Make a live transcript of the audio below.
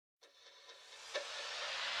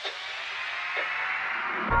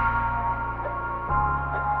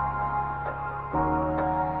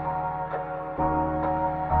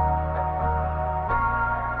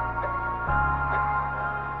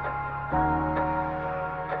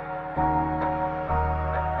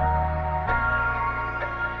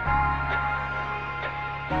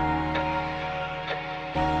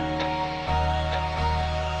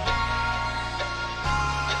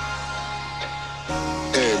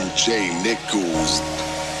MJ Nichols.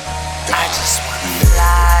 I just wanna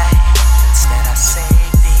fly. Instead I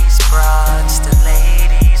save these broads, the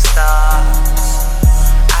ladies' thoughts.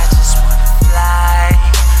 I just wanna fly.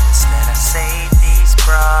 Instead I save these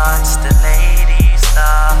broads, the ladies'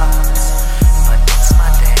 thoughts. But it's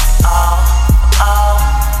my day off, off,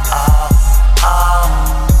 off,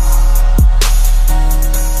 off.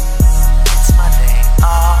 It's my day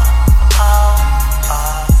off, off,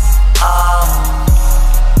 off, off.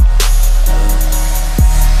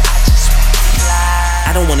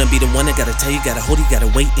 I don't wanna be the one that gotta tell you, gotta hold you,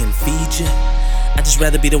 gotta wait and feed you. I just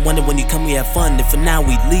rather be the one that when you come we have fun. And for now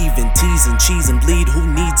we leaving, teasing, cheese and bleed. Who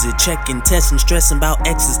needs it? Checking, testing, stressing about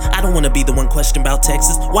exes. I don't wanna be the one questioning about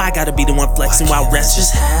Texas. Why I gotta be the one flexing while resting?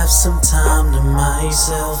 Just have some time to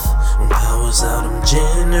myself. When power's out, I'm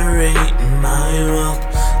generating my wealth.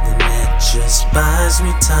 Then that just buys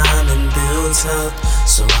me time and builds health.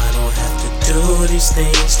 So I don't have to do these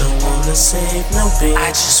things. Don't wanna save no pain.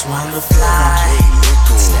 I just wanna fly.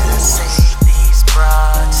 Instead I save these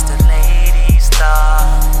broads, the ladies'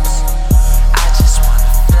 thoughts. I just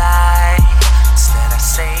wanna fly. Instead I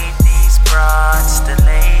save these broads, the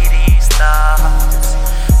ladies' thoughts.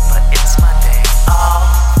 But it's my day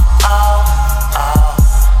off, off, off,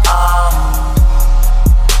 off.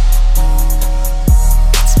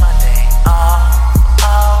 It's my day off,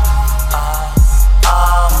 off, off,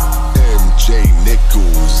 off. MJ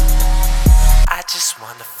Nichols. I just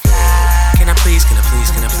wanna fly. Can I please get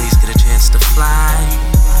a chance to fly?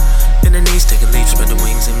 Bend the knees, take a leap, spread the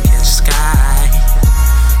wings and catch the sky.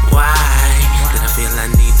 Why? Then I feel I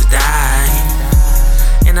need to die.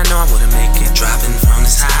 And I know I wouldn't make it dropping from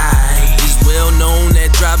this high. He's well known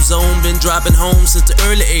that drop zone, been dropping home since the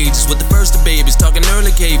early ages. With the first of babies, talking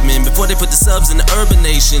early cavemen. Before they put the subs in the urban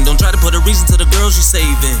nation. Don't try to put a reason to the girls you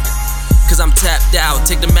saving. Cause I'm tapped out,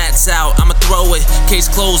 take the mats out, I'ma throw it. Case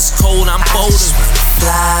closed, it's cold, I'm folding. I just wanna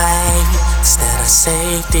fly. Instead I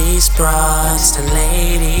save these broads, the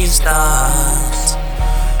ladies' thoughts.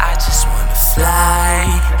 I just wanna fly.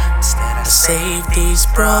 Instead I save these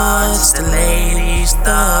broads, the ladies'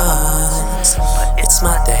 thoughts. But it's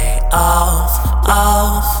my day off,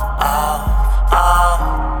 off, off, off.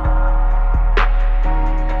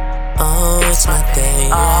 Oh, it's my day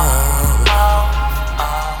off.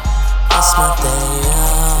 It's my day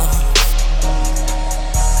off.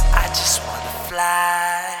 I just wanna fly.